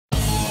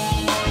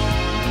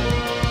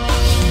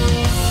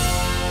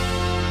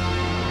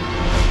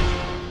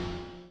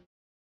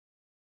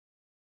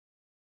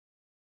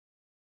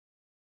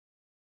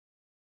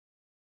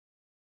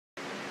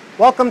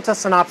Welcome to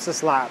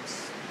Synopsys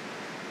Labs.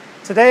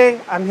 Today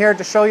I'm here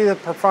to show you the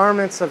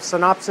performance of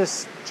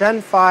Synopsys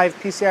Gen 5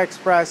 PCI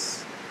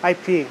Express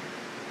IP.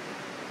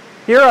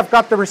 Here I've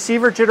got the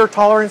receiver jitter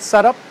tolerance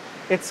setup.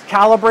 It's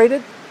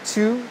calibrated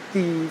to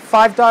the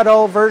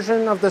 5.0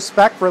 version of the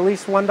spec,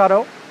 release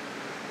 1.0.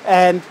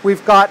 And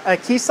we've got a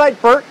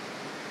Keysight BERT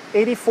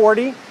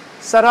 8040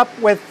 set up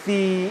with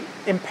the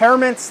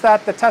impairments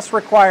that the test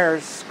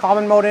requires: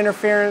 common mode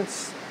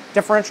interference,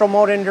 differential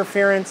mode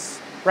interference,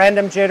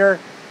 random jitter,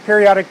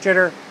 periodic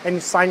jitter, and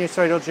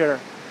sinusoidal jitter.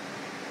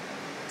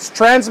 It's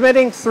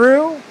transmitting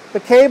through the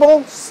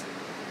cables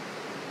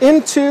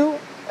into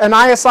an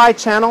ISI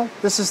channel.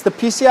 This is the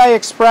PCI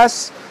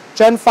Express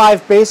Gen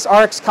 5 base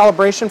RX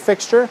calibration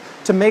fixture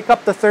to make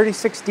up the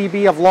 36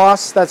 dB of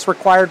loss that's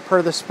required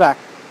per the spec.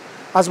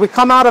 As we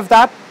come out of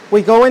that,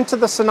 we go into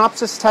the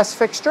Synopsys test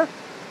fixture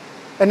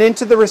and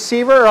into the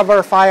receiver of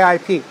our PHY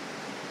IP.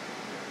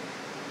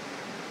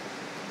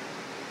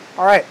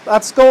 All right,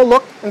 let's go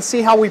look and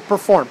see how we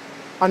perform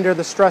under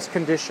the stress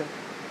condition.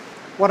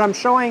 What I'm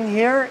showing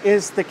here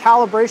is the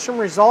calibration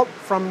result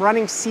from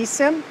running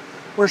CSIM.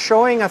 We're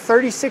showing a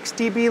 36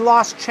 dB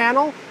loss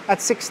channel at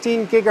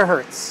 16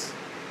 gigahertz.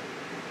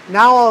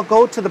 Now I'll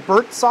go to the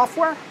BERT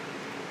software,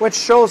 which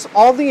shows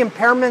all the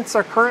impairments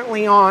are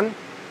currently on.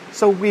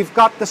 So we've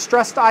got the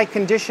stressed eye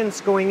conditions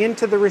going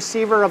into the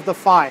receiver of the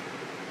PHY.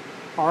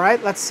 All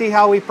right, let's see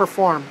how we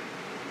perform.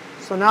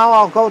 So now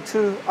I'll go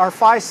to our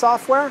PHY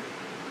software.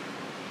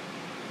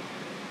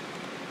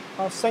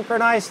 I'll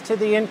synchronize to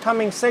the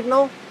incoming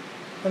signal,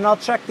 and I'll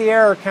check the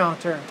error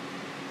counter.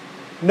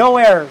 No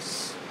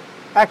errors.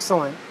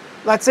 Excellent.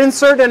 Let's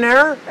insert an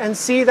error and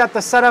see that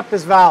the setup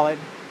is valid.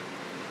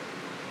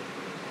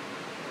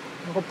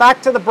 I'll go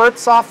back to the BERT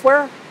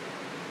software.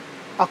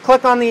 I'll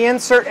click on the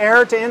insert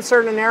error to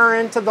insert an error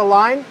into the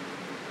line.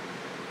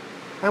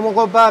 And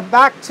we'll go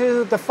back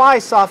to the PHY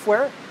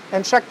software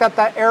and check that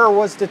that error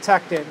was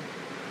detected.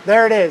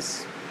 There it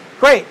is.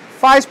 Great.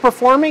 PHY's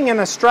performing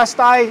in a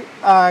stressed eye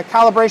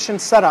calibration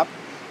setup.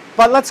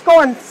 But let's go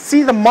and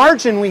see the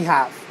margin we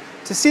have.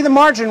 To see the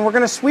margin, we're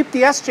going to sweep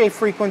the SJ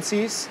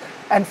frequencies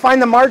and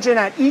find the margin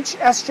at each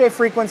SJ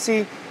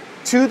frequency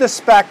to the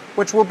spec,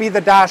 which will be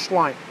the dashed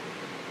line.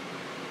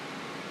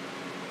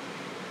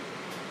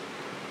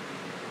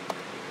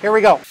 Here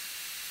we go.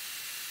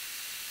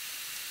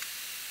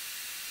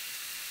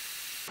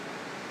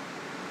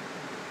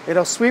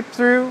 It'll sweep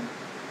through,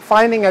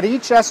 finding at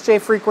each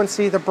SJ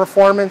frequency the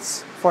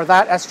performance for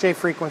that SJ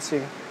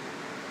frequency.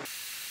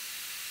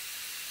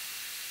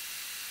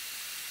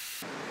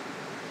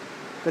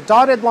 The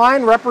dotted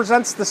line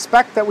represents the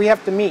spec that we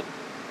have to meet.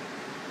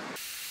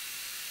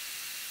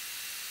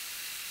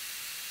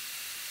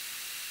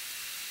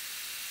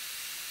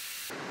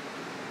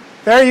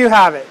 There you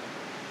have it.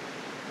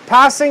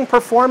 Passing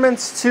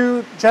performance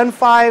to Gen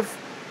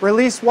 5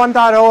 release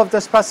 1.0 of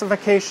the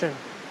specification.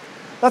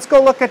 Let's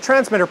go look at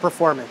transmitter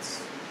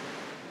performance.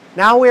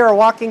 Now we are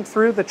walking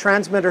through the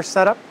transmitter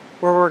setup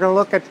where we're going to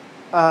look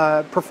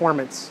at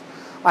performance.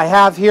 I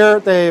have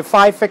here the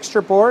PHY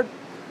fixture board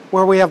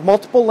where we have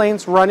multiple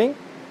lanes running,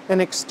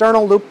 an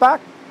external loopback,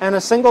 and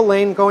a single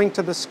lane going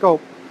to the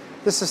scope.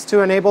 This is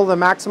to enable the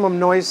maximum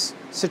noise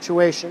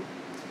situation.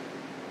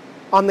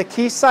 On the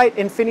Keysight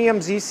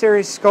Infinium Z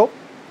series scope,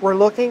 we're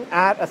looking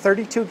at a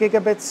 32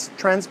 gigabits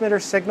transmitter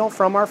signal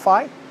from our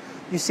PHY.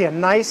 You see a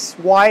nice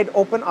wide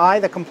open eye.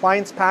 The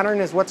compliance pattern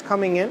is what's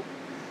coming in.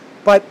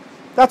 But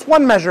that's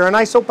one measure. A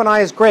nice open eye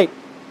is great.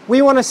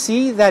 We want to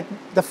see that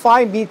the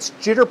PHY meets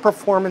jitter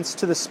performance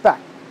to the spec.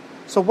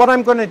 So what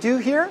I'm going to do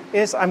here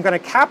is I'm going to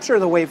capture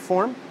the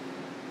waveform.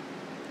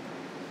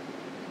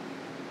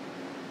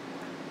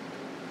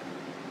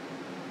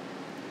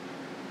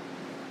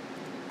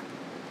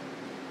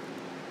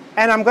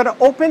 And I'm going to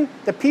open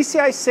the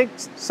PCI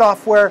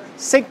software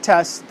sig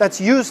test that's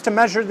used to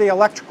measure the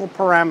electrical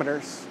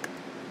parameters.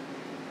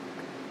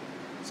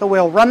 So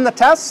we'll run the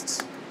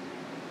tests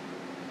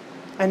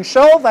and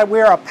show that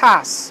we're a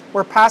pass.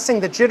 We're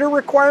passing the jitter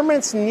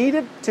requirements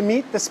needed to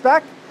meet the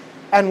spec,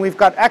 and we've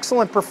got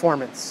excellent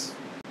performance.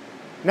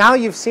 Now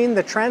you've seen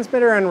the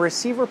transmitter and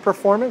receiver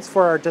performance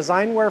for our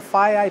DesignWare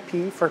PHY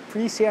IP for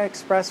PCI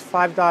Express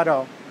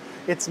 5.0.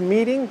 It's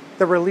meeting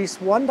the release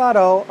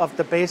 1.0 of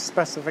the base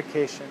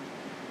specification.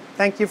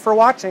 Thank you for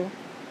watching.